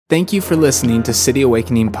Thank you for listening to City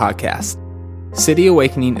Awakening Podcast. City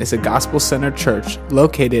Awakening is a gospel-centered church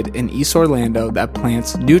located in East Orlando that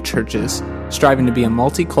plants new churches, striving to be a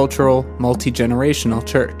multicultural, multi-generational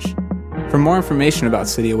church. For more information about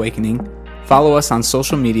City Awakening, follow us on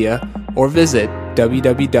social media or visit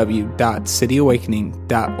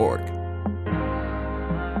www.cityawakening.org.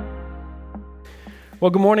 Well,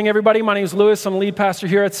 good morning, everybody. My name is Lewis. I'm the lead pastor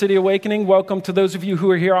here at City Awakening. Welcome to those of you who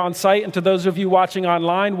are here on site, and to those of you watching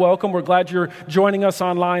online, welcome. We're glad you're joining us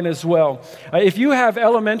online as well. If you have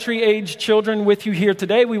elementary age children with you here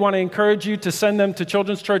today, we want to encourage you to send them to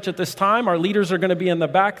Children's Church at this time. Our leaders are going to be in the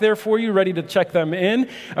back there for you, ready to check them in.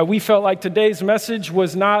 We felt like today's message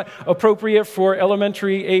was not appropriate for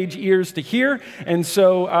elementary age ears to hear, and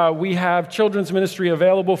so we have children's ministry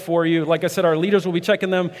available for you. Like I said, our leaders will be checking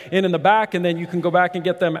them in the back, and then you can go back and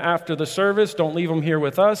get them after the service. Don't leave them here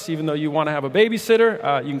with us, even though you want to have a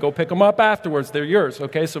babysitter. You can go pick them up afterwards. They're yours,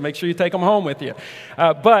 okay? So make sure you take them home with you.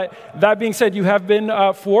 But that being said, you have been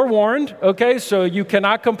forewarned, okay? So you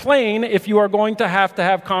cannot complain if you are going to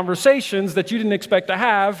have conversations that you didn't expect to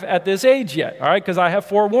have at this age yet, all right? Because I have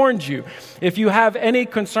forewarned you. If you have any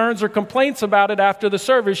concerns or complaints about it after the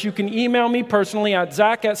service, you can email me personally at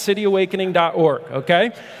zach@cityawakening.org,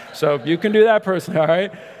 okay? So you can do that personally, all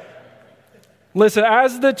right? Listen,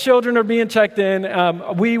 as the children are being checked in,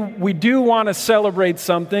 we do want to celebrate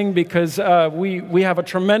something because we have a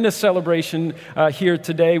tremendous celebration here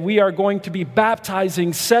today. We are going to be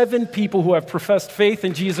baptizing 7 people who have professed faith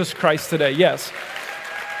in Jesus Christ today. Yes.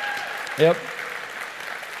 Yep.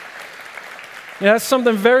 Yeah, that's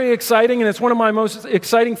something very exciting, and it's one of my most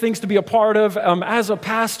exciting things to be a part of as a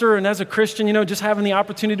pastor and as a Christian, just having the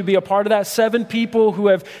opportunity to be a part of that. 7 people who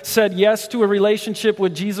have said yes to a relationship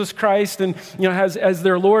with Jesus Christ and, as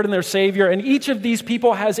their Lord and their Savior. And each of these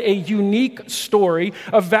people has a unique story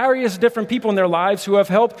of various different people in their lives who have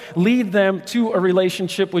helped lead them to a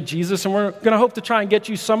relationship with Jesus. And we're going to hope to try and get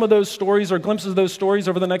you some of those stories or glimpses of those stories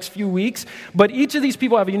over the next few weeks. But each of these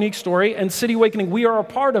people have a unique story, and City Awakening, we are a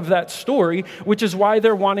part of that story, which is why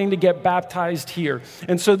they're wanting to get baptized here.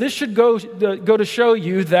 And so this should go to show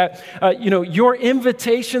you that, your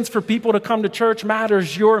invitations for people to come to church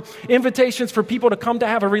matters. Your invitations for people to come to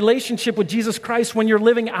have a relationship with Jesus Christ when you're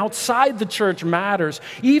living outside the church matters.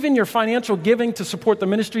 Even your financial giving to support the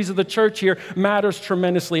ministries of the church here matters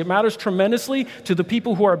tremendously. It matters tremendously to the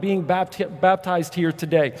people who are being baptized here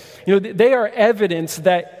today. They are evidence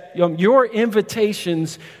that your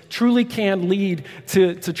invitations truly can lead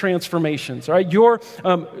to transformations, all right?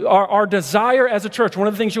 Our desire as a church, one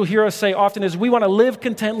of the things you'll hear us say often is we want to live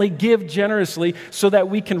contently, give generously so that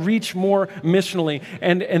we can reach more missionally.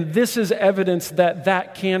 And this is evidence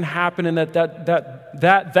that can happen and that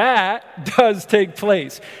does take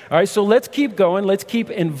place. All right, so let's keep going, let's keep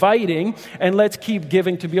inviting, and let's keep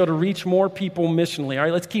giving to be able to reach more people missionally. All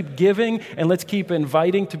right, let's keep giving and let's keep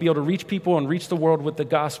inviting to be able to reach people and reach the world with the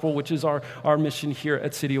gospel, which is our mission here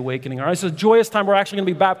at City Awakening. All right, so it's a joyous time. We're actually going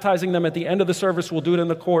to be baptizing them at the end of the service. We'll do it in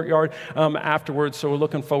the courtyard afterwards, so we're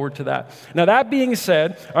looking forward to that. Now, that being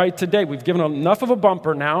said, all right, today we've given enough of a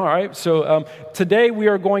bumper now, all right? So today we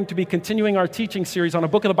are going to be continuing our teaching series on a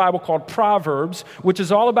book of the Bible called Proverbs, which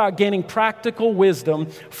is all about gaining practical wisdom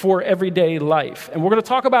for everyday life. And we're going to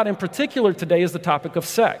talk about, in particular today, is the topic of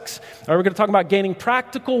sex. All right, we're going to talk about gaining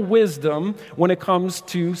practical wisdom when it comes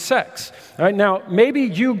to sex. All right, now, maybe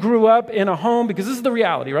you grew up in a home, because this is the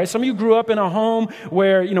reality, right? Some of you grew up in a home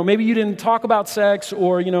where, maybe you didn't talk about sex,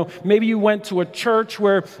 or, maybe you went to a church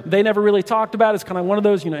where they never really talked about it. It's kind of one of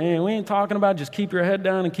those, hey, we ain't talking about it. Just keep your head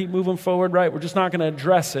down and keep moving forward, right? We're just not going to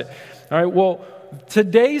address it. All right, well,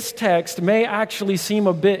 today's text may actually seem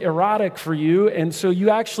a bit erotic for you, and so you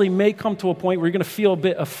actually may come to a point where you're going to feel a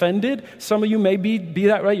bit offended. Some of you may be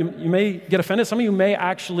that, right? You may get offended. Some of you may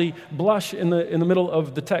actually blush in the middle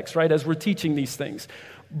of the text, right, as we're teaching these things.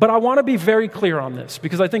 But I want to be very clear on this,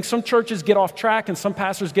 because I think some churches get off track and some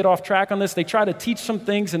pastors get off track on this. They try to teach some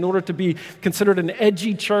things in order to be considered an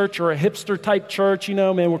edgy church or a hipster type church,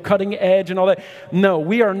 we're cutting edge and all that. No,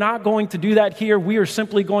 we are not going to do that here. We are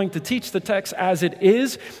simply going to teach the text as it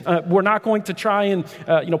is. We're not going to try and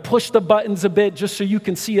push the buttons a bit just so you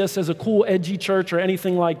can see us as a cool edgy church or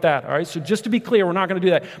anything like that. All right, so just to be clear, we're not going to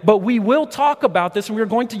do that. But we will talk about this, and we're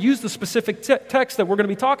going to use the specific text that we're going to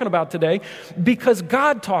be talking about today, because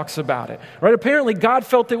God God talks about it, right? Apparently, God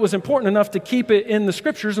felt it was important enough to keep it in the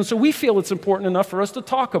scriptures, and so we feel it's important enough for us to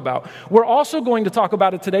talk about. We're also going to talk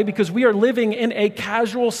about it today because we are living in a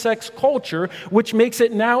casual sex culture, which makes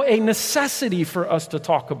it now a necessity for us to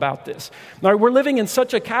talk about this. All right, we're living in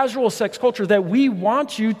such a casual sex culture that we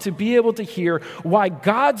want you to be able to hear why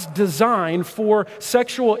God's design for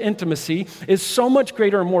sexual intimacy is so much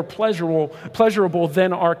greater and more pleasurable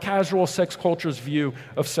than our casual sex culture's view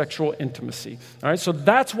of sexual intimacy. All right, so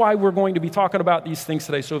that's why we're going to be talking about these things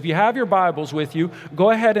today. So if you have your Bibles with you,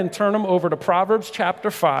 go ahead and turn them over to Proverbs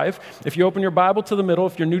chapter 5. If you open your Bible to the middle,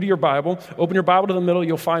 if you're new to your Bible, open your Bible to the middle,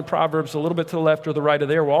 you'll find Proverbs a little bit to the left or the right of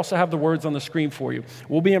there. We'll also have the words on the screen for you.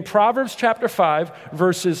 We'll be in Proverbs chapter 5,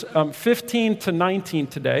 verses 15 to 19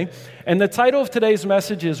 today. And the title of today's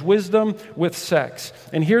message is Wisdom with Sex.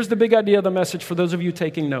 And here's the big idea of the message for those of you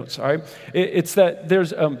taking notes, all right? It's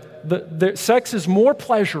that sex is more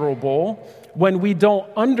pleasurable when we don't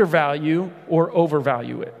undervalue or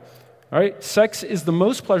overvalue it, all right? Sex is the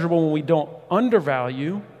most pleasurable when we don't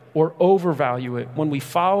undervalue or overvalue it, when we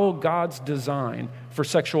follow God's design for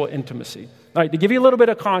sexual intimacy. All right, to give you a little bit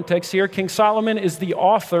of context here, King Solomon is the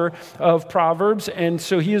author of Proverbs, and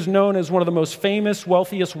so he is known as one of the most famous,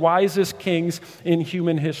 wealthiest, wisest kings in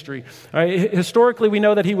human history. All right, historically, we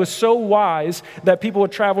know that he was so wise that people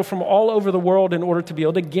would travel from all over the world in order to be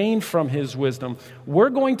able to gain from his wisdom. We're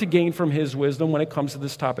going to gain from his wisdom when it comes to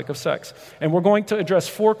this topic of sex. And we're going to address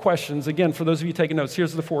 4 questions. Again, for those of you taking notes,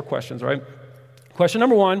 here's the 4 questions, all right? Question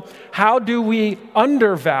number 1, how do we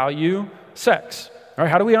undervalue sex? All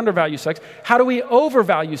right, how do we undervalue sex? How do we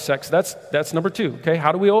overvalue sex? That's number 2, okay?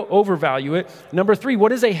 How do we overvalue it? Number 3,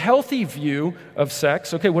 what is a healthy view of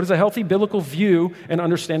sex? Okay, what is a healthy biblical view and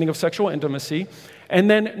understanding of sexual intimacy? And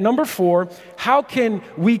then number 4, how can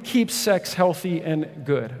we keep sex healthy and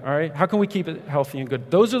good? All right, how can we keep it healthy and good?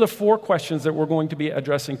 Those are the 4 questions that we're going to be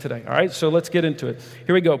addressing today. All right, so let's get into it.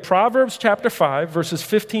 Here we go. Proverbs chapter 5, verses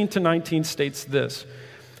 15 to 19 states this: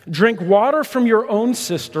 drink water from your own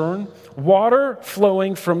cistern, water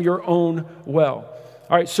flowing from your own well.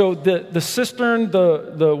 All right, so the cistern,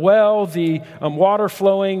 the well, the water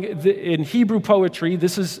flowing, in Hebrew poetry,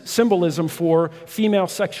 this is symbolism for female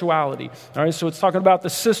sexuality. All right, so it's talking about the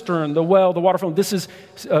cistern, the well, the water flowing. This is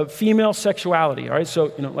female sexuality. All right,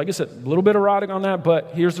 so, like I said, a little bit erotic on that,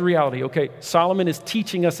 but here's the reality. Okay, Solomon is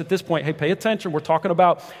teaching us at this point, hey, pay attention. We're talking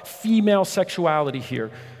about female sexuality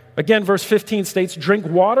here. Again, verse 15 states, drink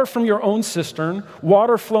water from your own cistern,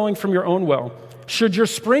 water flowing from your own well. Should your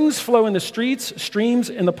springs flow in the streets, streams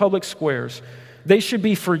in the public squares? They should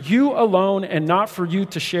be for you alone and not for you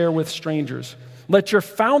to share with strangers. Let your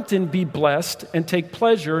fountain be blessed and take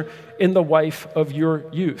pleasure in the wife of your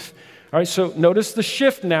youth. All right, so notice the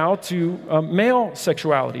shift now to male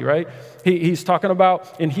sexuality, right? He's talking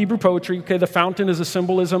about, in Hebrew poetry, okay, the fountain is a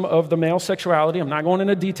symbolism of the male sexuality. I'm not going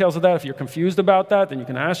into details of that. If you're confused about that, then you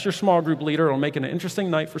can ask your small group leader. It'll make it an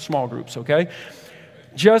interesting night for small groups, okay?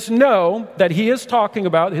 Just know that he is talking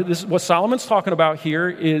about, what Solomon's talking about here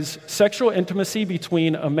is sexual intimacy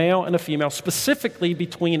between a male and a female, specifically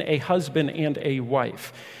between a husband and a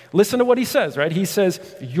wife. Listen to what he says, right? He says,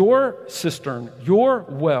 your cistern, your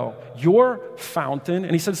well, your fountain,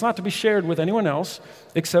 and he said it's not to be shared with anyone else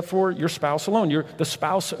except for your spouse alone. You're the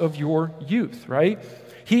spouse of your youth, right?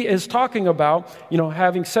 He is talking about,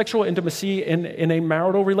 having sexual intimacy in a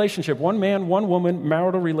marital relationship. One man, one woman,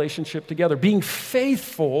 marital relationship together. Being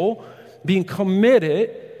faithful, being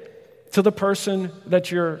committed to the person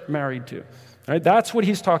that you're married to. Right? That's what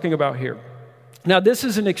he's talking about here. Now, this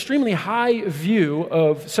is an extremely high view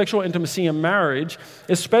of sexual intimacy in marriage,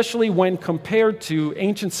 especially when compared to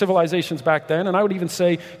ancient civilizations back then, and I would even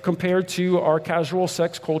say compared to our casual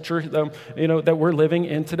sex culture, that we're living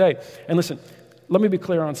in today. And listen, let me be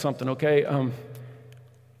clear on something, okay?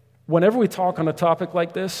 Whenever we talk on a topic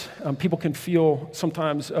like this, people can feel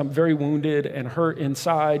sometimes very wounded and hurt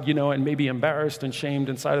inside, and maybe embarrassed and shamed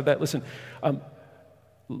inside of that. Listen,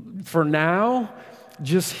 for now,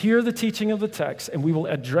 just hear the teaching of the text, and we will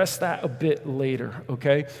address that a bit later,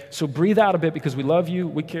 okay? So breathe out a bit because we love you,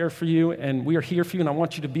 we care for you, and we are here for you, and I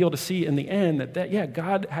want you to be able to see in the end that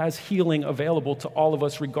God has healing available to all of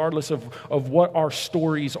us regardless of what our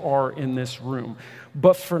stories are in this room.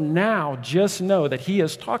 But for now, just know that he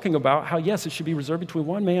is talking about how, yes, it should be reserved between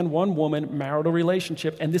one man, one woman, marital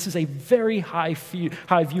relationship, and this is a very high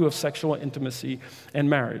view of sexual intimacy and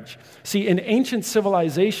marriage. See, in ancient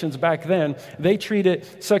civilizations back then, they treated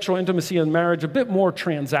sexual intimacy and marriage a bit more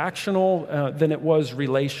transactional than it was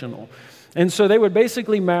relational. And so they would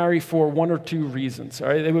basically marry for one or two reasons. All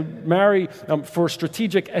right? They would marry for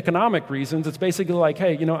strategic economic reasons. It's basically like,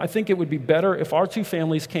 hey, I think it would be better if our two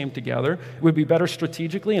families came together. It would be better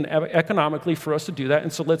strategically and economically for us to do that.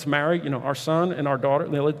 And so let's marry, our son and our daughter,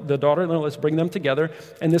 the daughter, and let's bring them together.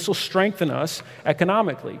 And this will strengthen us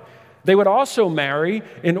economically. They would also marry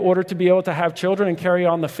in order to be able to have children and carry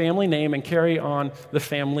on the family name and carry on the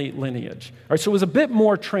family lineage. All right, so it was a bit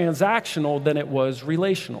more transactional than it was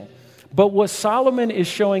relational. But what Solomon is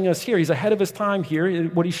showing us here, he's ahead of his time here.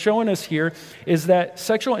 What he's showing us here is that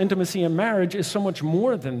sexual intimacy in marriage is so much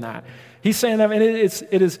more than that. He's saying that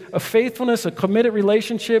it is a faithfulness, a committed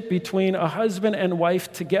relationship between a husband and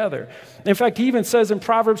wife together. In fact, he even says in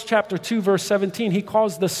Proverbs chapter 2, verse 17, he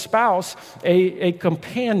calls the spouse a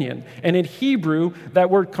companion. And in Hebrew, that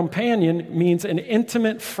word companion means an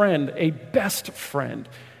intimate friend, a best friend.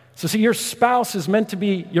 So see, your spouse is meant to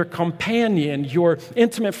be your companion, your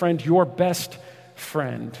intimate friend, your best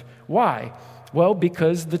friend. Why? Well,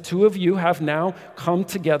 because the two of you have now come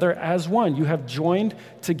together as one. You have joined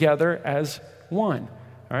together as one.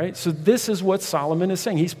 All right? So this is what Solomon is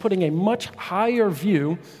saying. He's putting a much higher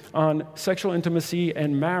view on sexual intimacy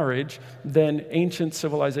and marriage than ancient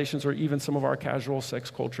civilizations or even some of our casual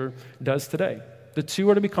sex culture does today. The two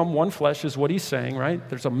are to become one flesh is what he's saying, right?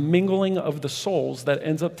 There's a mingling of the souls that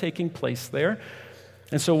ends up taking place there.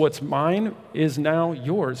 And so what's mine is now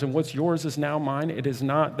yours, and what's yours is now mine. It is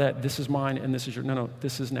not that this is mine and this is yours. No,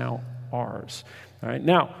 this is now ours. All right.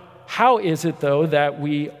 Now, how is it, though, that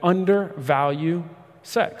we undervalue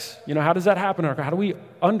sex? How does that happen? How do we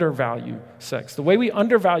undervalue sex? The way we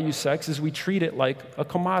undervalue sex is we treat it like a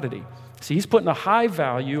commodity. See, he's putting a high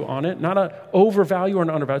value on it, not an overvalue or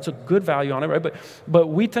an undervalue. It's a good value on it, right? But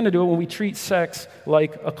we tend to do it when we treat sex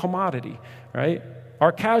like a commodity, right?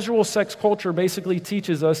 Our casual sex culture basically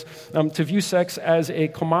teaches us to view sex as a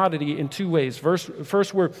commodity in two ways.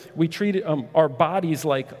 First, we treat our bodies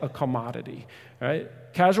like a commodity, right?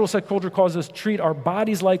 Casual sex culture calls us treat our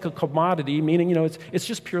bodies like a commodity, meaning, it's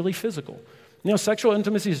just purely physical. Sexual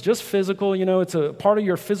intimacy is just physical. It's a part of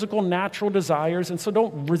your physical natural desires. And so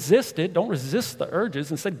don't resist it. Don't resist the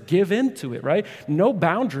urges. Instead, give in to it, right? No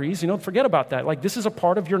boundaries. Forget about that. Like, this is a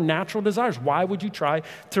part of your natural desires. Why would you try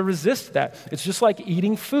to resist that? It's just like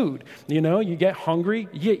eating food. You get hungry,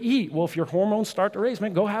 you eat. Well, if your hormones start to raise,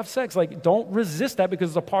 man, go have sex. Like, don't resist that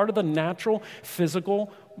because it's a part of the natural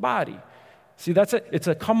physical body. See, that's it. It's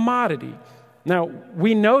a commodity. Now,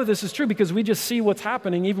 we know this is true because we just see what's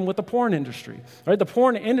happening even with the porn industry. Right? The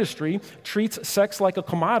porn industry treats sex like a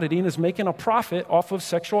commodity and is making a profit off of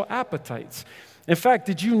sexual appetites. In fact,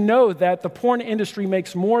 did you know that the porn industry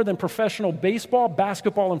makes more than professional baseball,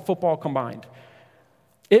 basketball, and football combined?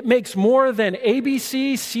 It makes more than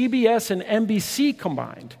ABC, CBS, and NBC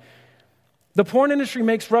combined. The porn industry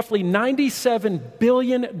makes roughly $97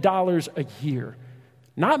 billion a year.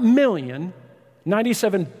 Not million,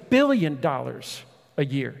 $97 billion a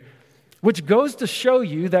year, which goes to show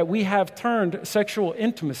you that we have turned sexual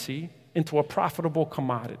intimacy into a profitable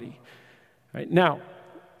commodity. Right? Now,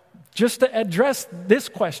 just to address this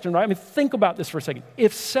question, right? Think about this for a second.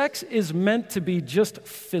 If sex is meant to be just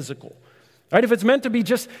physical, right? If it's meant to be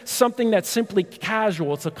just something that's simply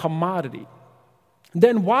casual, it's a commodity,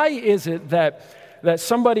 then why is it that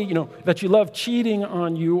somebody, that you love cheating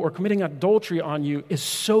on you or committing adultery on you is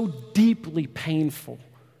so deeply painful?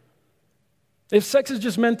 If sex is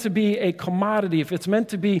just meant to be a commodity, if it's meant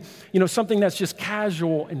to be, something that's just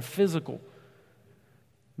casual and physical,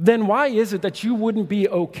 then why is it that you wouldn't be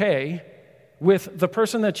okay with the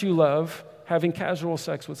person that you love having casual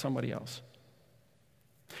sex with somebody else?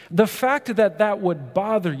 The fact that would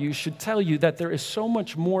bother you should tell you that there is so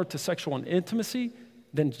much more to sexual intimacy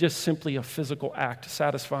than just simply a physical act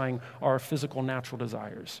satisfying our physical natural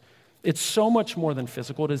desires. It's so much more than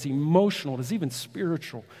physical. It is emotional. It is even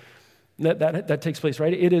spiritual that takes place,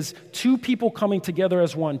 right? It is two people coming together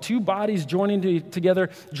as one, two bodies joining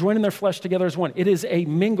together, joining their flesh together as one. It is a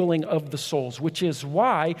mingling of the souls, which is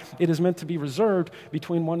why it is meant to be reserved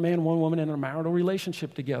between one man, one woman in a marital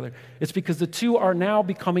relationship together. It's because the two are now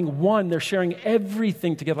becoming one. They're sharing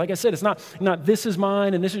everything together. Like I said, it's not this is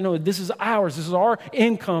mine and this is ours. This is our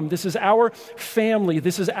income. This is our family.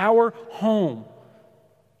 This is our home.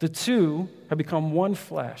 The two have become one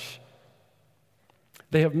flesh.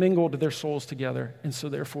 They have mingled their souls together, and so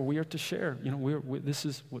therefore we are to share. This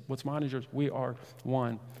is what's mine is yours. We are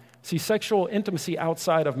one. See, sexual intimacy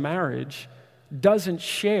outside of marriage doesn't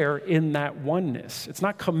share in that oneness. It's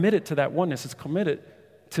not committed to that oneness. It's committed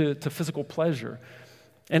to physical pleasure.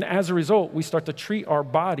 And as a result, we start to treat our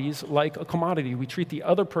bodies like a commodity. We treat the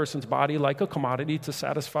other person's body like a commodity to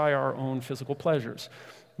satisfy our own physical pleasures.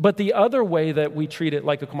 But the other way that we treat it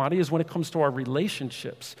like a commodity is when it comes to our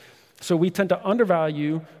relationships. So we tend to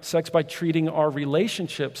undervalue sex by treating our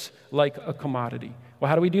relationships like a commodity. Well,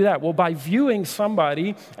 how do we do that? Well, by viewing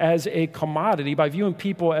somebody as a commodity, by viewing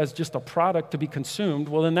people as just a product to be consumed,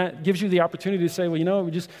 well, then that gives you the opportunity to say, well, we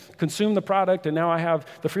just consume the product, and now I have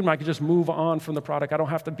the freedom. I can just move on from the product. I don't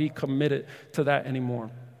have to be committed to that anymore.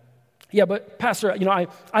 Yeah, but Pastor,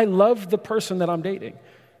 I love the person that I'm dating.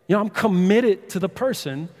 I'm committed to the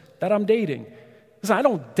person that I'm dating. Listen, I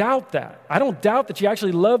don't doubt that. I don't doubt that you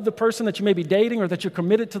actually love the person that you may be dating or that you're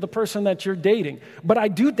committed to the person that you're dating. But I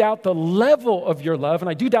do doubt the level of your love, and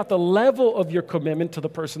I do doubt the level of your commitment to the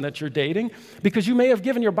person that you're dating, because you may have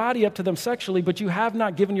given your body up to them sexually, but you have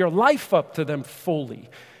not given your life up to them fully.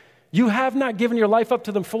 You have not given your life up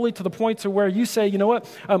to them fully to the point to where you say,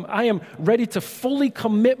 I am ready to fully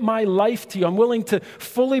commit my life to you. I'm willing to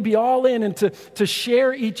fully be all in and to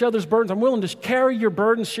share each other's burdens. I'm willing to carry your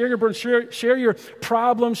burdens, share your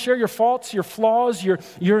problems, share your faults, your flaws,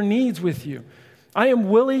 your needs with you. I am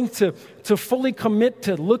willing to fully commit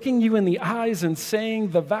to looking you in the eyes and saying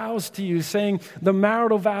the vows to you, saying the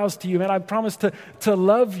marital vows to you. And I promise to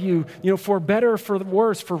love you, for better or for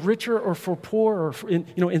worse, for richer or for poorer,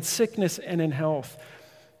 in sickness and in health.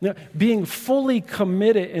 Being fully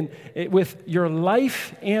committed with your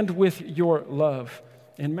life and with your love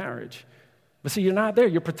in marriage. But see, you're not there.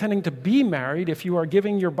 You're pretending to be married if you are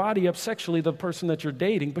giving your body up sexually to the person that you're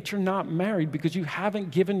dating, but you're not married because you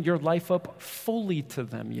haven't given your life up fully to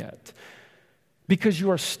them yet. Because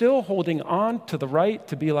you are still holding on to the right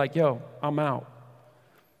to be like, I'm out.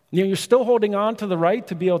 You're still holding on to the right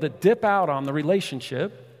to be able to dip out on the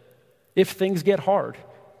relationship if things get hard,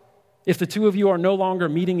 if the two of you are no longer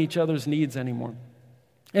meeting each other's needs anymore.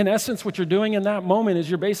 In essence, what you're doing in that moment is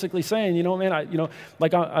you're basically saying,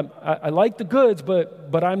 I like the goods,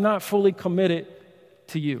 but I'm not fully committed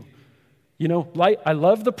to you. I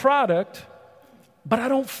love the product, but I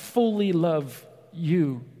don't fully love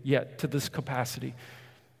you yet to this capacity.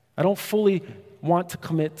 I don't fully want to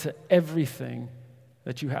commit to everything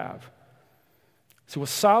that you have. So what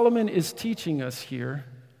Solomon is teaching us here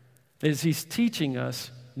is he's teaching us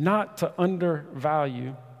not to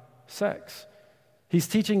undervalue sex. He's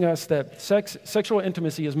teaching us that sexual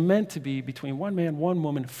intimacy is meant to be between one man, one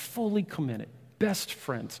woman, fully committed, best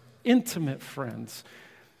friends, intimate friends.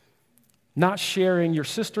 Not sharing your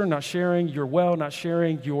sister, not sharing your well, not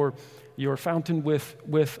sharing your fountain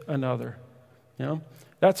with another.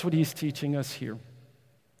 That's what he's teaching us here.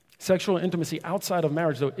 Sexual intimacy outside of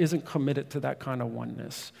marriage, though, isn't committed to that kind of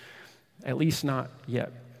oneness, at least not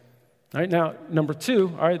yet. All right, now, number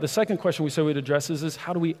two, the second question we said we'd address is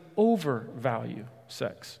how do we overvalue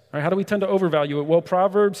sex? All right, how do we tend to overvalue it? Well,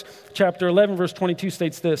 Proverbs chapter 11, verse 22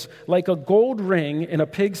 states this: like a gold ring in a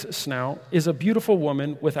pig's snout is a beautiful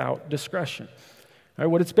woman without discretion. All right,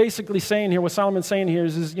 what it's basically saying here, what Solomon's saying here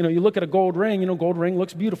is you look at a gold ring, gold ring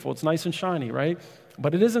looks beautiful. It's nice and shiny, right?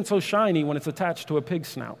 But it isn't so shiny when it's attached to a pig's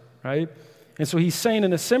snout, right? And so he's saying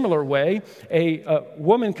in a similar way, a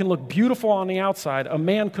woman can look beautiful on the outside, a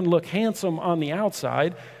man can look handsome on the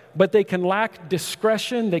outside, but they can lack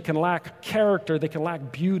discretion, they can lack character, they can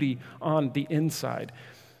lack beauty on the inside.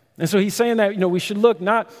 And so he's saying that, we should look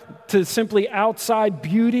not to simply outside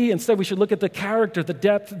beauty, instead we should look at the character, the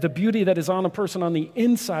depth, the beauty that is on a person on the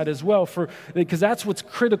inside as well, because that's what's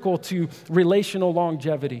critical to relational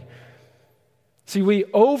longevity. See, we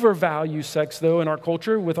overvalue sex, though, in our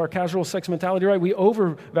culture with our casual sex mentality, right? We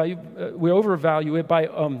overvalue it by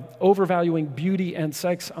overvaluing beauty and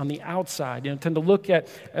sex on the outside. Tend to look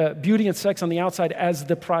at beauty and sex on the outside as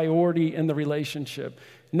the priority in the relationship,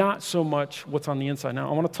 not so much what's on the inside. Now,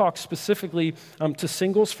 I want to talk specifically to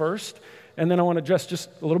singles first, and then I want to address just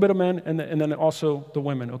a little bit of men and then also the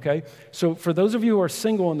women, okay? So for those of you who are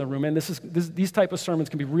single in the room, and these type of sermons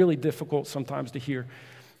can be really difficult sometimes to hear.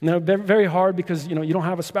 Now, very hard because, you don't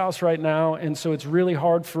have a spouse right now, and so it's really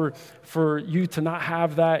hard for you to not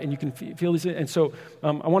have that, and you can feel these. And so I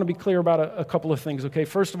want to be clear about a couple of things, okay?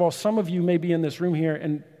 First of all, some of you may be in this room here,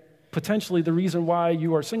 and potentially the reason why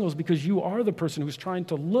you are single is because you are the person who's trying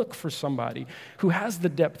to look for somebody who has the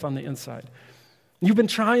depth on the inside. You've been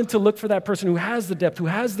trying to look for that person who has the depth, who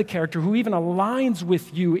has the character, who even aligns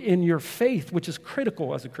with you in your faith, which is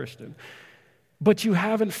critical as a Christian. But you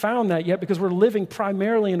haven't found that yet because we're living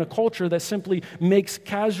primarily in a culture that simply makes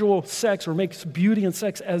casual sex or makes beauty and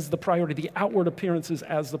sex as the priority, the outward appearances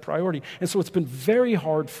as the priority. And so it's been very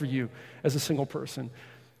hard for you as a single person.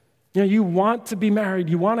 You want to be married,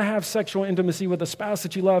 you want to have sexual intimacy with a spouse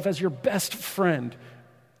that you love as your best friend,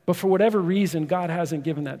 but for whatever reason, God hasn't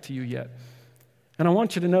given that to you yet. And I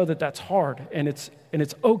want you to know that that's hard, and it's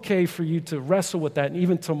okay for you to wrestle with that and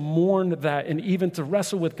even to mourn that and even to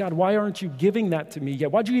wrestle with, God, why aren't you giving that to me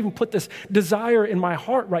yet? Why'd you even put this desire in my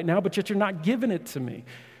heart right now, but yet you're not giving it to me?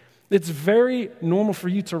 It's very normal for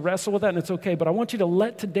you to wrestle with that, and it's okay, but I want you to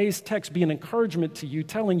let today's text be an encouragement to you,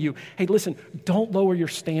 telling you, hey, listen, don't lower your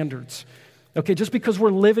standards. Okay, just because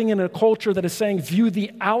we're living in a culture that is saying view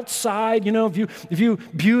the outside, view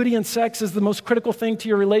beauty and sex as the most critical thing to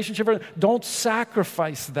your relationship, don't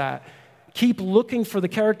sacrifice that. Keep looking for the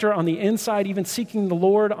character on the inside, even seeking the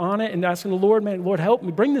Lord on it and asking the Lord, man, Lord, help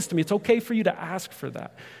me, bring this to me. It's okay for you to ask for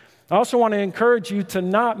that. I also want to encourage you to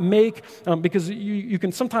not make, because you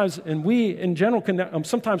can sometimes, and we in general can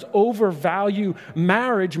sometimes overvalue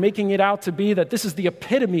marriage, making it out to be that this is the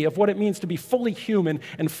epitome of what it means to be fully human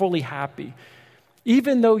and fully happy.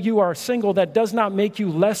 Even though you are single, that does not make you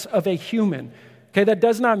less of a human. Okay, that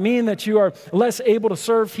does not mean that you are less able to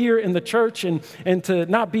serve here in the church and to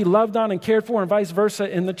not be loved on and cared for and vice versa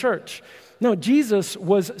in the church. No, Jesus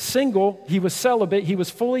was single, he was celibate, he was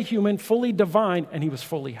fully human, fully divine, and he was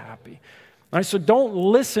fully happy. All right, so don't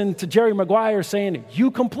listen to Jerry Maguire saying, you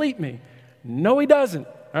complete me. No, he doesn't.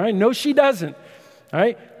 All right, no, she doesn't. All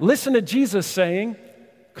right, listen to Jesus saying,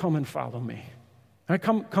 come and follow me. All right,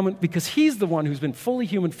 come and, because he's the one who's been fully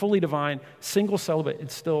human, fully divine, single, celibate, and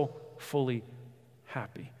still fully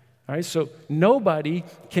happy. All right, so nobody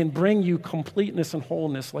can bring you completeness and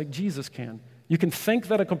wholeness like Jesus can. You can think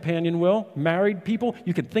that a companion will, married people,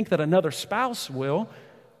 you can think that another spouse will,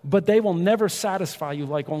 but they will never satisfy you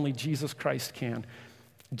like only Jesus Christ can.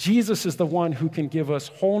 Jesus is the one who can give us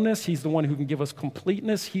wholeness. He's the one who can give us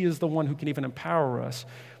completeness. He is the one who can even empower us,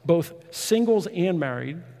 both singles and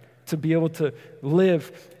married, to be able to live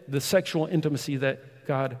the sexual intimacy that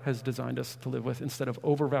God has designed us to live with instead of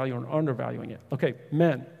overvaluing or undervaluing it. Okay,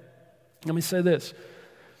 men, let me say this.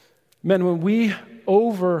 Men, when we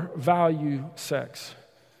overvalue sex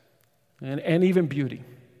and even beauty,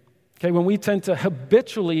 okay, when we tend to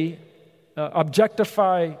habitually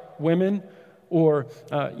objectify women or,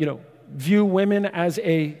 view women as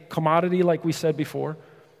a commodity like we said before,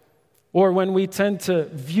 or when we tend to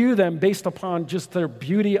view them based upon just their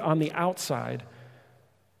beauty on the outside,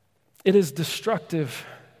 it is destructive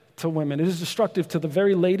to women. It is destructive to the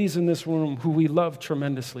very ladies in this room who we love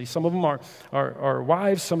tremendously. Some of them are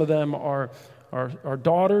wives, some of them are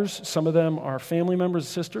daughters, some of them are family members,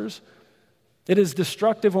 sisters. It is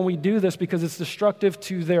destructive when we do this because it's destructive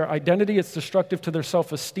to their identity, it's destructive to their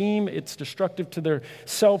self-esteem, it's destructive to their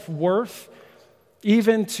self-worth,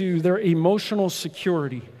 even to their emotional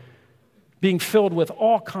security, being filled with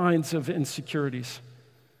all kinds of insecurities.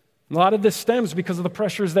 A lot of this stems because of the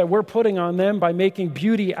pressures that we're putting on them by making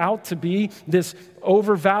beauty out to be this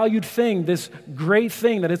overvalued thing, this great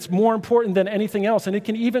thing, that it's more important than anything else. And it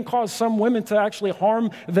can even cause some women to actually harm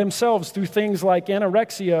themselves through things like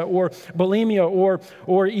anorexia or bulimia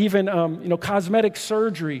or even cosmetic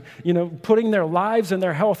surgery, putting their lives and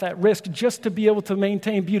their health at risk just to be able to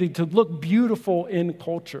maintain beauty, to look beautiful in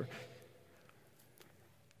culture.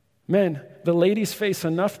 Men, the ladies face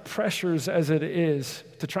enough pressures as it is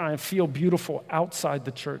to try and feel beautiful outside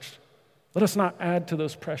the church. Let us not add to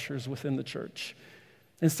those pressures within the church.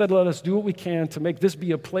 Instead, let us do what we can to make this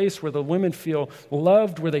be a place where the women feel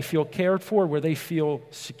loved, where they feel cared for, where they feel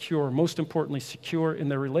secure. Most importantly, secure in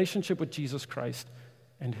their relationship with Jesus Christ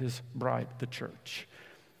and his bride, the church.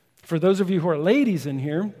 For those of you who are ladies in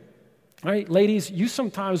here, right, ladies, you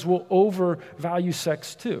sometimes will overvalue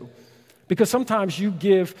sex too. Because sometimes you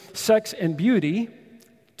give sex and beauty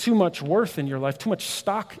too much worth in your life, too much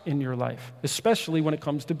stock in your life, especially when it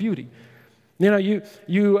comes to beauty. You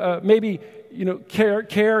maybe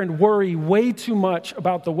care and worry way too much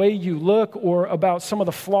about the way you look or about some of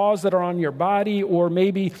the flaws that are on your body or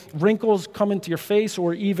maybe wrinkles come into your face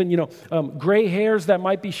or even, gray hairs that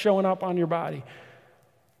might be showing up on your body.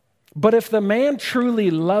 But if the man truly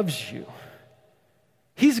loves you,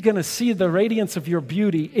 he's going to see the radiance of your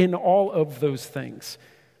beauty in all of those things.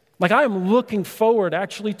 Like I am looking forward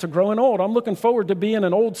actually to growing old. I'm looking forward to being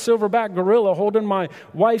an old silverback gorilla holding my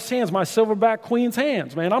wife's hands, my silverback queen's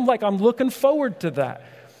hands, man. I'm looking forward to that.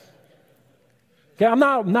 Okay, I'm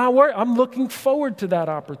not worried. I'm looking forward to that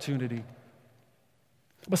opportunity.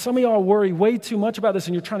 But some of y'all worry way too much about this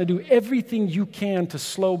and you're trying to do everything you can to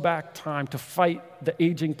slow back time, to fight the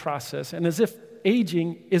aging process. And as if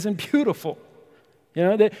aging isn't beautiful.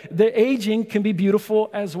 The aging can be beautiful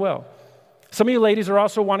as well. Some of you ladies are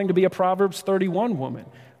also wanting to be a Proverbs 31 woman.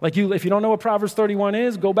 If you don't know what Proverbs 31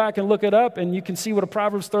 is, go back and look it up and you can see what a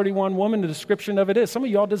Proverbs 31 woman, the description of it is. Some of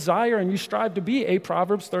y'all desire and you strive to be a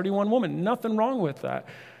Proverbs 31 woman. Nothing wrong with that.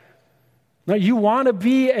 Now, you want to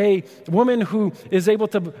be a woman who is able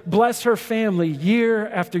to bless her family year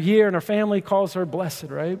after year, and her family calls her blessed,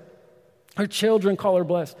 right? Her children call her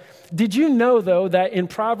blessed. Did you know, though, that in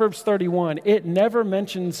Proverbs 31, it never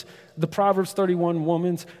mentions the Proverbs 31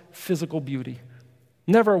 woman's physical beauty?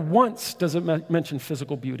 Never once does it mention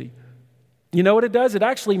physical beauty. You know what it does? It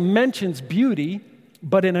actually mentions beauty,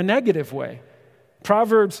 but in a negative way.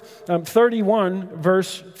 Proverbs 31,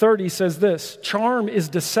 verse 30 says this: "Charm is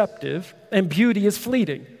deceptive and beauty is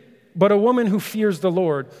fleeting, but a woman who fears the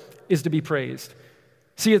Lord is to be praised."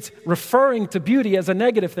 See, it's referring to beauty as a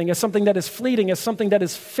negative thing, as something that is fleeting, as something that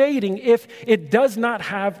is fading if it does not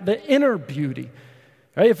have the inner beauty.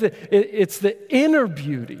 Right? It's the inner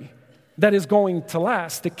beauty that is going to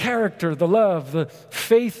last, the character, the love, the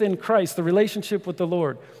faith in Christ, the relationship with the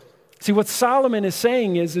Lord. See, what Solomon is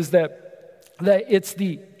saying is that it's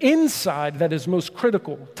the inside that is most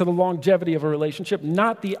critical to the longevity of a relationship,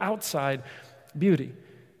 not the outside beauty.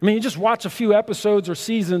 I mean, you just watch a few episodes or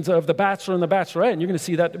seasons of The Bachelor and The Bachelorette, and you're going to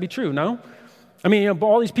see that to be true, no? I mean,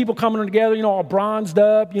 all these people coming together, all bronzed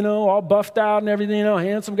up, all buffed out and everything,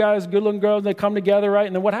 handsome guys, good-looking girls, they come together, right?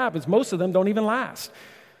 And then what happens? Most of them don't even last.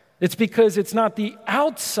 It's because it's not the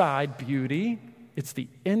outside beauty, it's the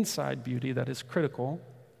inside beauty that is critical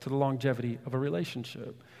to the longevity of a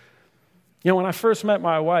relationship. When I first met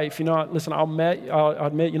my wife, listen, I'll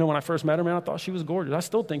admit, when I first met her, man, I thought she was gorgeous. I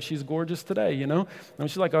still think she's gorgeous today, I mean,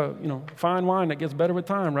 she's like a, fine wine that gets better with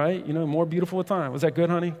time, right? More beautiful with time. Was that good,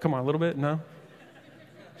 honey? Come on, a little bit? No?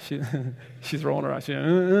 She's rolling her eyes.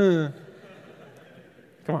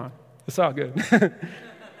 Come on, it's all good.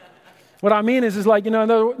 What I mean is like, in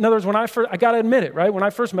other words, I got to admit it, right? When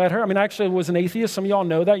I first met her, I mean, I actually was an atheist. Some of y'all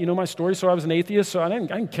know that. You know my story. So I was an atheist. So I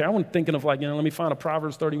didn't care. I wasn't thinking of like, let me find a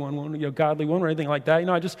Proverbs 31 woman, godly woman or anything like that.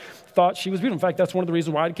 I just thought she was beautiful. In fact, that's one of the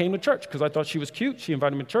reasons why I came to church, because I thought she was cute. She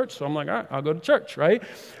invited me to church. So I'm like, all right, I'll go to church, right?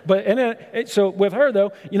 But, so with her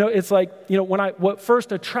though, it's like, what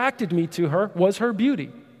first attracted me to her was her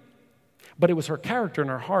beauty. But it was her character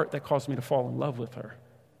and her heart that caused me to fall in love with her.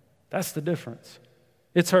 That's the difference.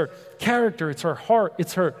 It's her character, it's her heart,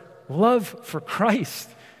 it's her love for Christ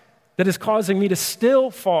that is causing me to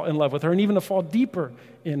still fall in love with her and even to fall deeper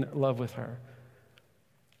in love with her.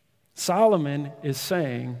 Solomon is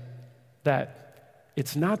saying that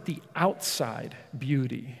it's not the outside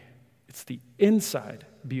beauty, it's the inside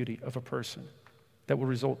beauty of a person that will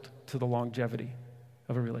result to the longevity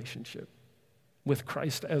of a relationship with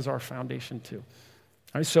Christ as our foundation too.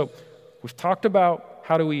 All right, so we've talked about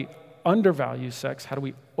how do we undervalue sex, how do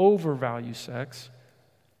we overvalue sex,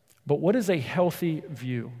 but what is a healthy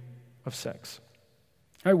view of sex?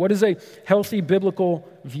 All right, what is a healthy biblical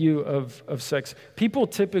view of sex? People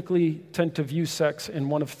typically tend to view sex in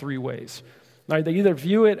one of three ways. All right, they either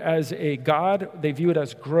view it as a god, they view it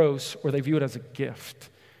as gross, or they view it as a gift.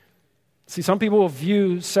 See, some people will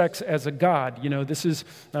view sex as a god. This is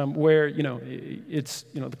where, it's,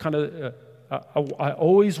 the kind of I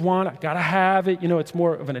always want, I gotta have it. It's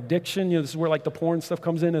more of an addiction. This is where like the porn stuff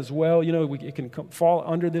comes in as well. It can fall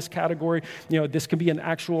under this category. This can be an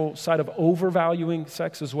actual side of overvaluing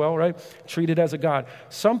sex as well, right? Treat it as a god.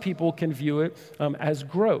 Some people can view it as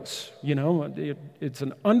gross. It's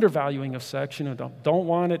an undervaluing of sex. Don't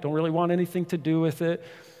want it. Don't really want anything to do with it.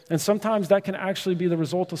 And sometimes that can actually be the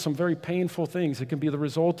result of some very painful things. It can be the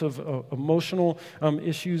result of emotional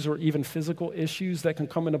issues or even physical issues that can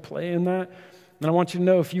come into play in that. And I want you to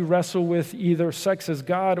know, if you wrestle with either sex as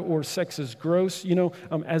God or sex as gross,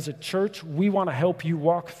 as a church, we want to help you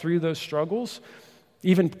walk through those struggles,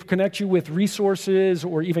 even connect you with resources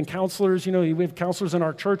or even counselors. We have counselors in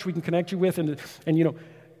our church we can connect you with and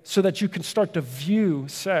so that you can start to view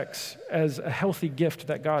sex as a healthy gift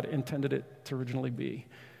that God intended it to originally be.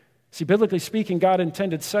 See, biblically speaking, God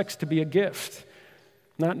intended sex to be a gift.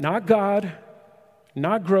 Not God,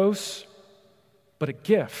 not gross, but a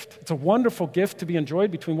gift. It's a wonderful gift to be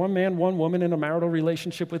enjoyed between one man, one woman in a marital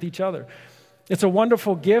relationship with each other. It's a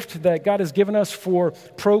wonderful gift that God has given us for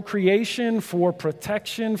procreation, for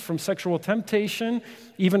protection from sexual temptation,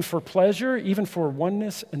 even for pleasure, even for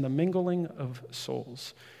oneness and the mingling of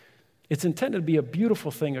souls. It's intended to be a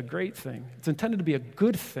beautiful thing, a great thing. It's intended to be a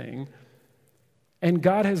good thing. And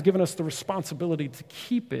God has given us the responsibility to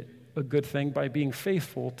keep it a good thing by being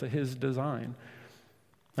faithful to His design.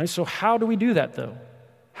 Right, so how do we do that, though?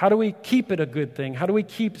 How do we keep it a good thing? How do we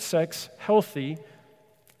keep sex healthy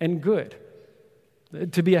and good?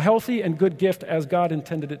 To be a healthy and good gift as God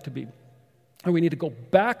intended it to be. And we need to go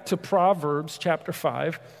back to Proverbs chapter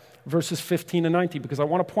 5, verses 15 and 19, because I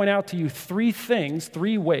want to point out to you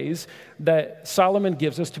three ways that Solomon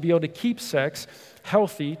gives us to be able to keep sex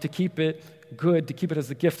healthy, to keep it good, to keep it as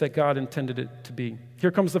the gift that God intended it to be.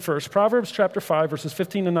 Here comes the first. Proverbs chapter 5, verses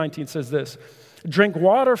 15 and 19 says this: drink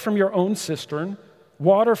water from your own cistern,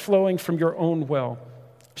 water flowing from your own well.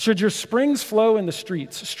 Should your springs flow in the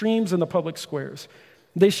streets, streams in the public squares,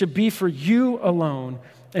 they should be for you alone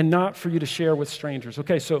and not for you to share with strangers.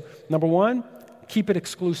 Okay, so number one, keep it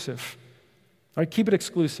exclusive. All right, keep it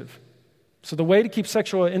exclusive. So the way to keep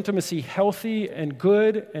sexual intimacy healthy and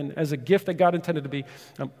good and as a gift that God intended to be,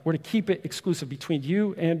 we're to keep it exclusive between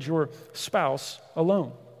you and your spouse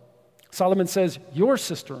alone. Solomon says, your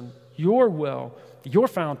cistern, your well, your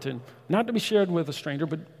fountain, not to be shared with a stranger,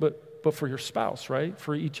 but for your spouse, right?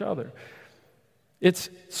 For each other. It's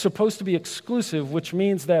supposed to be exclusive, which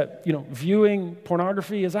means that, viewing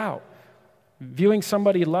pornography is out. Viewing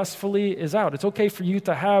somebody lustfully is out. It's okay for you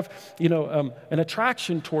to have, an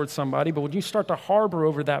attraction towards somebody, but when you start to harbor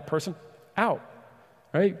over that person, out,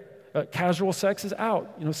 right? Casual sex is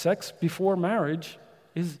out. Sex before marriage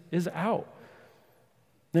is out.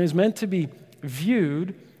 And it's meant to be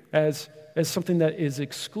viewed as something that is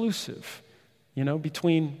exclusive,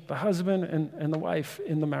 between the husband and the wife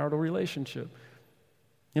in the marital relationship.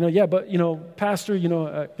 Pastor,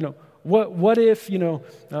 what if,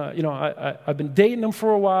 I've been dating them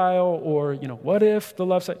for a while, or, what if the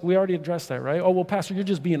love, we already addressed that, right? Oh, well, Pastor, you're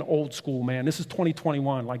just being old school, man. This is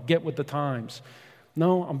 2021, get with the times.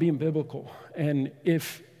 No, I'm being biblical. And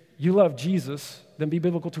if you love Jesus, then be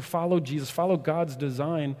biblical to follow Jesus, follow God's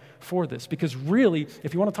design for this. Because really,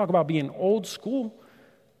 if you want to talk about being old school,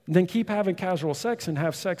 then keep having casual sex and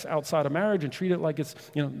have sex outside of marriage and treat it like it's,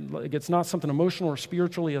 like it's not something emotional or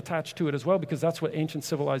spiritually attached to it as well, because that's what ancient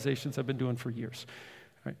civilizations have been doing for years.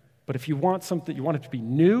 Right? But if you want something, you want it to be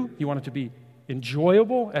new, you want it to be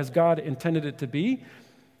enjoyable as God intended it to be,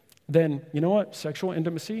 then you know what? Sexual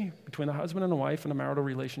intimacy between the husband and the wife and a marital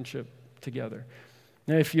relationship together.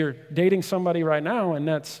 Now, if you're dating somebody right now and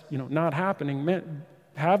that's, not happening,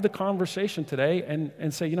 have the conversation today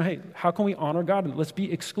and say, hey, how can we honor God? And let's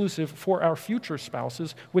be exclusive for our future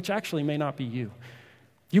spouses, which actually may not be you.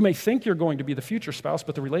 You may think you're going to be the future spouse,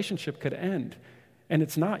 but the relationship could end, and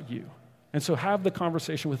it's not you. And so have the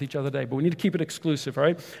conversation with each other today, but we need to keep it exclusive, all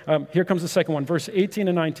right? Here comes the second one, verse 18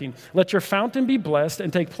 and 19. Let your fountain be blessed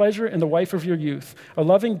and take pleasure in the wife of your youth. A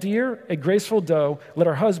loving deer, a graceful doe, let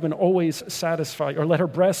her husband always satisfy, or let her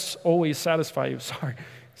breasts always satisfy you. Sorry.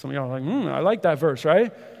 Some of y'all are like, I like that verse,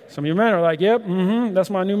 right? Some of you men are like, yep, that's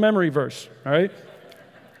my new memory verse, all right?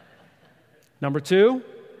 Number two,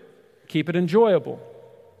 keep it enjoyable,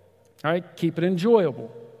 all right? Keep it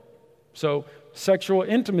enjoyable. So sexual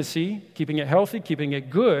intimacy, keeping it healthy, keeping it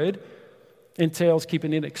good, entails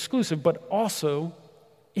keeping it exclusive, but also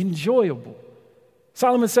enjoyable.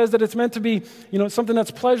 Solomon says that it's meant to be, something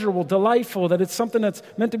that's pleasurable, delightful, that it's something that's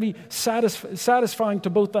meant to be satisfying to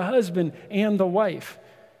both the husband and the wife.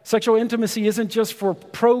 Sexual intimacy isn't just for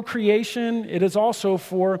procreation, it is also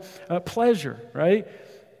for pleasure, right?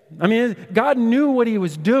 I mean, God knew what he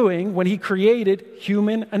was doing when he created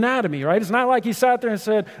human anatomy, right? It's not like he sat there and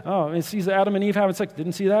said, and sees Adam and Eve having sex.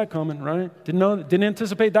 Didn't see that coming, right? Didn't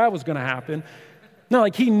anticipate that was going to happen. No,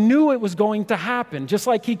 he knew it was going to happen. Just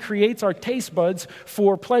like he creates our taste buds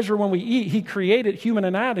for pleasure when we eat, he created human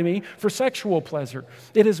anatomy for sexual pleasure.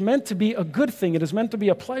 It is meant to be a good thing. It is meant to be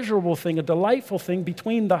a pleasurable thing, a delightful thing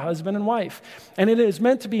between the husband and wife. And it is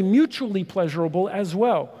meant to be mutually pleasurable as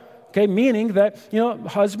well. Okay, meaning that,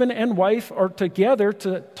 husband and wife are together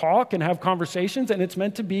to talk and have conversations, and it's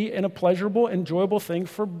meant to be in a pleasurable, enjoyable thing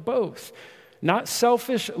for both. Not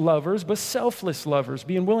selfish lovers, but selfless lovers,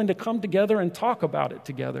 being willing to come together and talk about it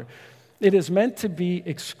together. It is meant to be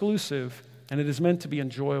exclusive, and it is meant to be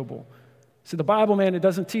enjoyable. See, the Bible, man, it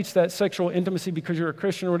doesn't teach that sexual intimacy because you're a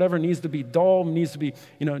Christian or whatever needs to be dull, needs to be,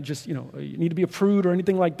 you need to be a prude or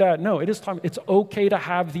anything like that. No, it's okay to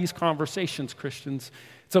have these conversations, Christians.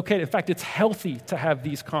 It's okay. In fact, it's healthy to have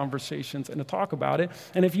these conversations and to talk about it.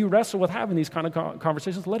 And if you wrestle with having these kind of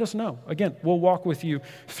conversations, let us know. Again, we'll walk with you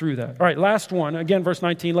through that. All right, last one. Again, verse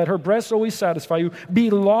 19. Let her breasts always satisfy you. Be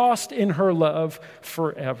lost in her love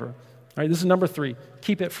forever. All right, this is number 3.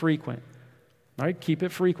 Keep it frequent. All right, keep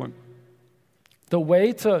it frequent. The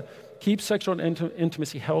way to keep sexual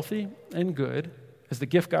intimacy healthy and good, as the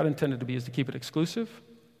gift God intended to be, is to keep it exclusive,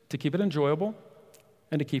 to keep it enjoyable,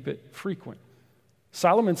 and to keep it frequent.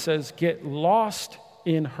 Solomon says, get lost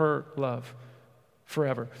in her love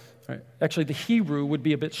forever. Right. Actually, the Hebrew would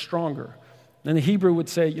be a bit stronger. And the Hebrew would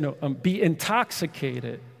say, be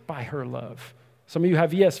intoxicated by her love. Some of you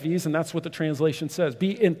have ESVs, and that's what the translation says.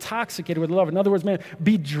 Be intoxicated with love. In other words, man,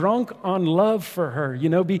 be drunk on love for her.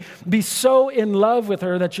 Be so in love with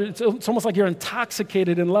her that it's almost like you're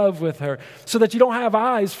intoxicated in love with her, so that you don't have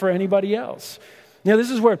eyes for anybody else.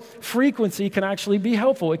 This is where frequency can actually be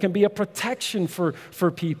helpful. It can be a protection for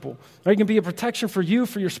people. Or it can be a protection for you,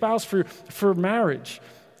 for your spouse, for marriage.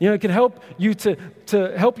 It can help you to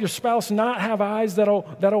help your spouse not have eyes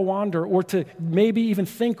that'll wander, or to maybe even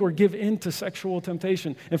think or give in to sexual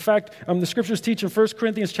temptation. In fact, the scriptures teach in 1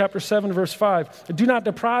 Corinthians chapter 7, verse 5, do not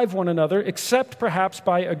deprive one another, except perhaps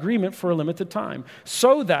by agreement for a limited time,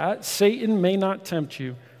 so that Satan may not tempt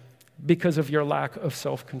you because of your lack of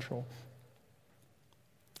self-control.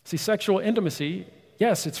 See, sexual intimacy,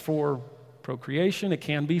 yes, it's for procreation. It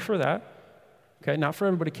can be for that. Okay, not for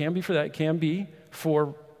everybody. It can be for that. It can be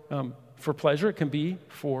for pleasure. It can be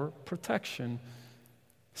for protection.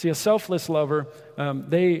 See, a selfless lover,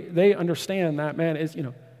 they understand that, man,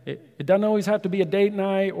 it doesn't always have to be a date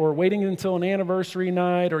night or waiting until an anniversary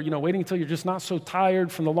night, or, waiting until you're just not so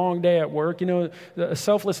tired from the long day at work. A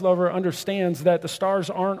selfless lover understands that the stars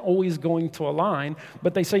aren't always going to align,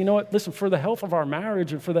 but they say, you know what, listen, for the health of our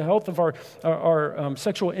marriage and for the health of our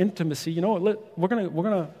sexual intimacy, we're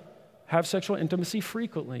gonna have sexual intimacy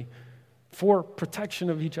frequently, for protection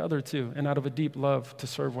of each other too, and out of a deep love to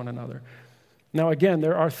serve one another. Now, again,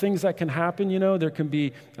 there are things that can happen, there can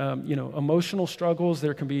be, emotional struggles,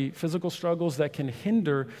 there can be physical struggles that can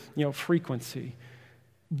hinder, frequency.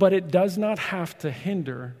 But it does not have to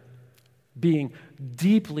hinder being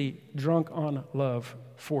deeply drunk on love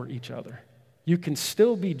for each other. You can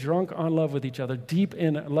still be drunk on love with each other, deep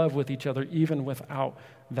in love with each other, even without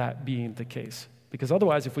that being the case. Because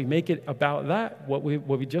otherwise, if we make it about that, what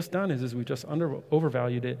we just done is we just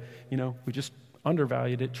overvalued it. We just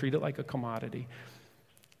undervalued it, treat it like a commodity.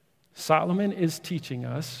 Solomon is teaching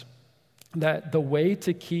us that the way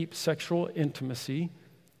to keep sexual intimacy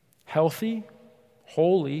healthy,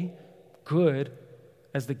 holy, good,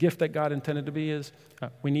 as the gift that God intended to be is,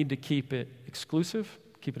 we need to keep it exclusive,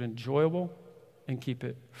 keep it enjoyable, and keep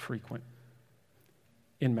it frequent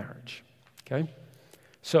in marriage. Okay?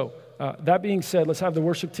 So, that being said, let's have the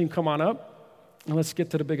worship team come on up, and let's get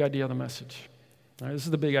to the big idea of the message. All right, this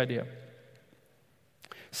is the big idea.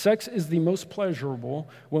 Sex is the most pleasurable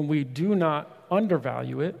when we do not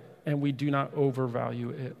undervalue it and we do not overvalue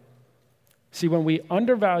it. See, when we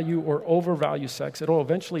undervalue or overvalue sex, it'll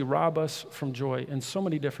eventually rob us from joy in so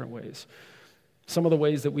many different ways. Some of the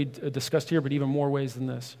ways that we discussed here, but even more ways than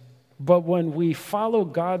this. But when we follow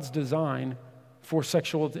God's design for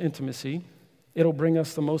sexual intimacy, it'll bring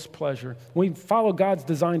us the most pleasure. When we follow God's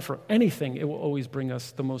design for anything, it will always bring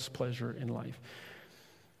us the most pleasure in life.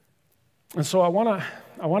 And so I want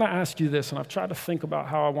to ask you this, and I've tried to think about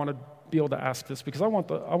how I want to be able to ask this, because I want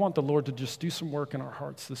the Lord to just do some work in our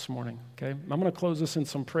hearts this morning, okay? I'm going to close this in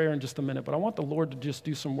some prayer in just a minute, but I want the Lord to just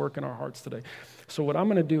do some work in our hearts today. So what I'm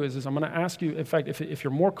going to do is I'm going to ask you, in fact, if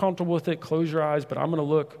you're more comfortable with it, close your eyes, but I'm going to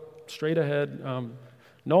look straight ahead.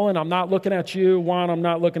 Nolan, I'm not looking at you. Juan, I'm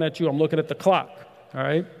not looking at you. I'm looking at the clock, all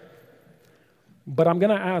right? But I'm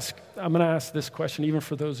going to ask this question even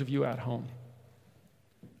for those of you at home.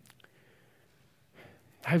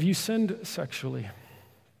 Have you sinned sexually?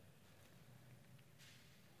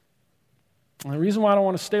 And the reason why I don't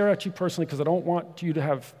want to stare at you personally, because I don't want you to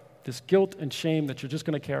have this guilt and shame that you're just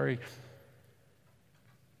going to carry,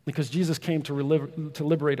 because Jesus came to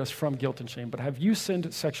liberate us from guilt and shame. But have you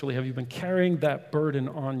sinned sexually? Have you been carrying that burden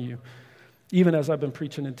on you, even as I've been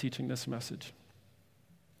preaching and teaching this message?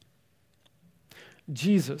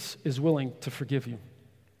 Jesus is willing to forgive you.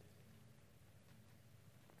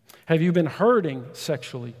 Have you been hurting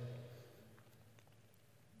sexually?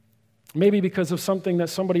 Maybe because of something that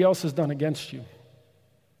somebody else has done against you.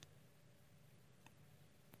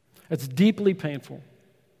 It's deeply painful.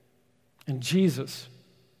 And Jesus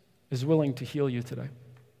is willing to heal you today.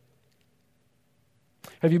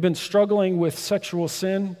 Have you been struggling with sexual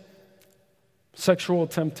sin, sexual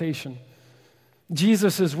temptation?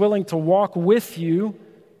 Jesus is willing to walk with you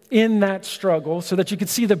in that struggle so that you can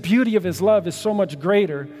see the beauty of his love is so much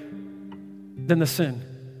greater than the sin.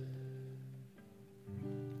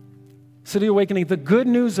 City Awakening, the good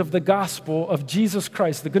news of the gospel of Jesus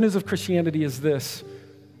Christ, the good news of Christianity is this: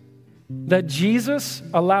 that Jesus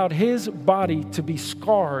allowed his body to be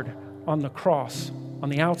scarred on the cross, on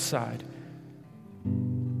the outside,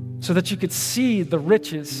 so that you could see the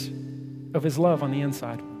riches of his love on the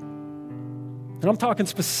inside. And I'm talking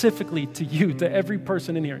specifically to you, to every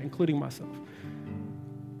person in here, including myself.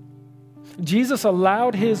 Jesus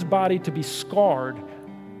allowed his body to be scarred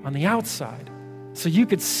on the outside so you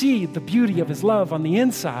could see the beauty of his love on the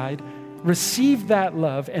inside Receive that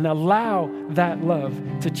love and allow that love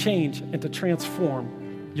to change and to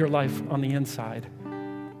transform your life on the inside.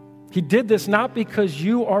 He did this not because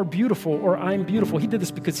you are beautiful or I'm beautiful. He did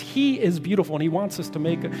this because he is beautiful and he wants to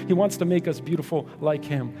make us beautiful like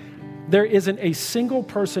him. There isn't a single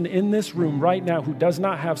person in this room right now who does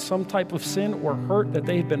not have some type of sin or hurt that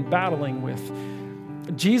they've been battling with.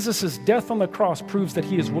 Jesus' death on the cross proves that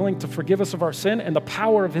he is willing to forgive us of our sin, and the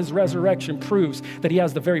power of his resurrection proves that he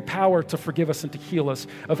has the very power to forgive us and to heal us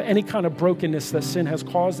of any kind of brokenness that sin has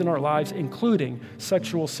caused in our lives, including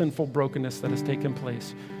sexual sinful brokenness that has taken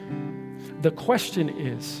place. The question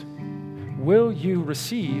is, will you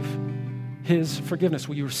receive his forgiveness?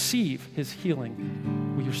 Will you receive his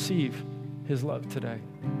healing? Will you receive his love today?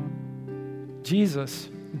 Jesus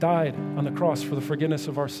died on the cross for the forgiveness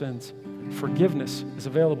of our sins. Forgiveness is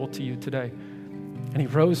available to you today. And he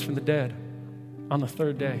rose from the dead on the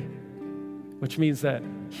third day, which means that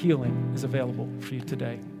healing is available for you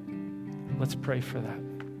today. Let's pray for that.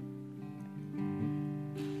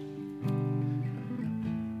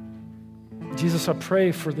 Jesus, I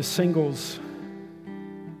pray for the singles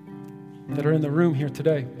that are in the room here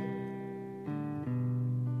today.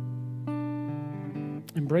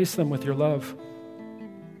 Embrace them with your love.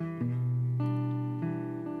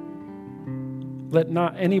 Let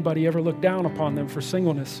not anybody ever look down upon them for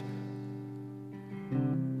singleness.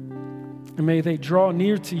 And may they draw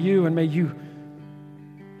near to you, and may you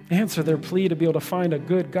answer their plea to be able to find a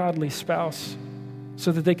good, godly spouse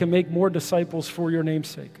so that they can make more disciples for your name's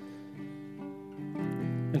sake.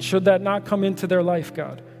 And should that not come into their life,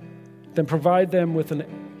 God, then provide them with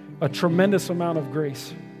a tremendous amount of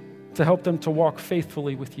grace to help them to walk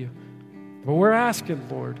faithfully with you. But we're asking,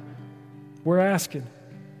 Lord,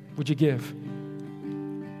 would you give?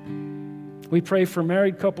 We pray for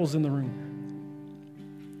married couples in the room,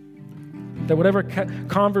 that whatever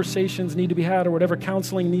conversations need to be had or whatever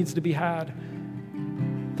counseling needs to be had,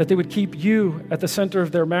 that they would keep you at the center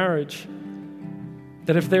of their marriage.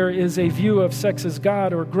 That if there is a view of sex as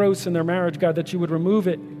God or gross in their marriage, God, that you would remove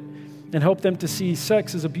it and help them to see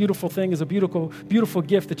sex as a beautiful thing, as a beautiful, beautiful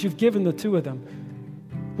gift that you've given the two of them.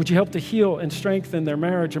 Would you help to heal and strengthen their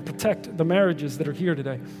marriage and protect the marriages that are here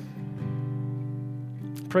today?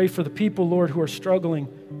 Pray for the people, Lord, who are struggling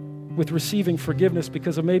with receiving forgiveness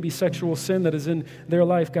because of maybe sexual sin that is in their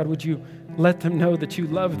life. God, would you let them know that you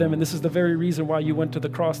love them, and this is the very reason why you went to the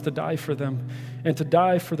cross, to die for them and to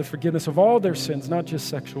die for the forgiveness of all their sins, not just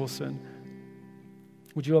sexual sin.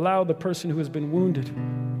 Would you allow the person who has been wounded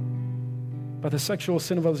by the sexual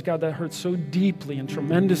sin of others, God, that hurts so deeply and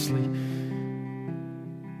tremendously,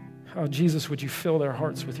 oh, Jesus, would you fill their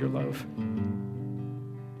hearts with your love?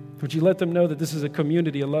 Would you let them know that this is a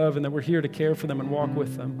community of love and that we're here to care for them and walk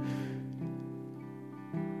with them?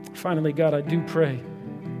 Finally, God, I do pray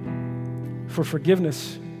for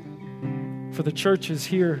forgiveness for the churches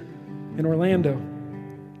here in Orlando.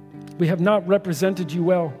 We have not represented you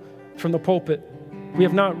well from the pulpit. We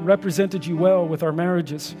have not represented you well with our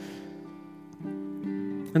marriages.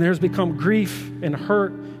 And there has become grief and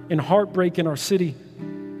hurt and heartbreak in our city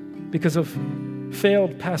because of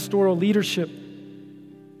failed pastoral leadership.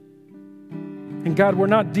 And God, we're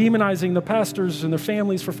not demonizing the pastors and their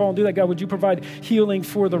families for falling. Do that, God. Would you provide healing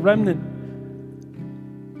for the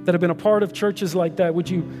remnant that have been a part of churches like that? Would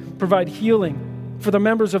you provide healing for the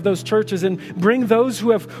members of those churches and bring those who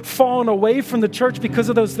have fallen away from the church because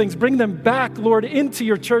of those things, bring them back, Lord, into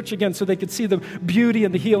your church again so they could see the beauty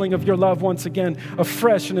and the healing of your love once again,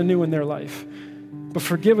 afresh and anew in their life. But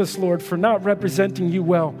forgive us, Lord, for not representing you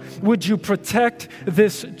well. Would you protect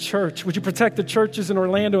this church? Would you protect the churches in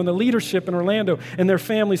Orlando and the leadership in Orlando and their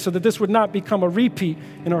families so that this would not become a repeat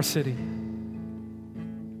in our city?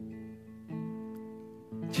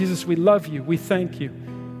 Jesus, we love you. We thank you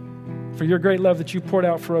for your great love that you poured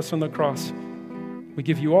out for us on the cross. We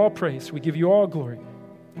give you all praise. We give you all glory.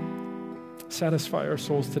 Satisfy our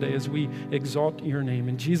souls today as we exalt your name.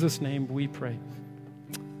 In Jesus' name we pray.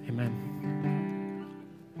 Amen.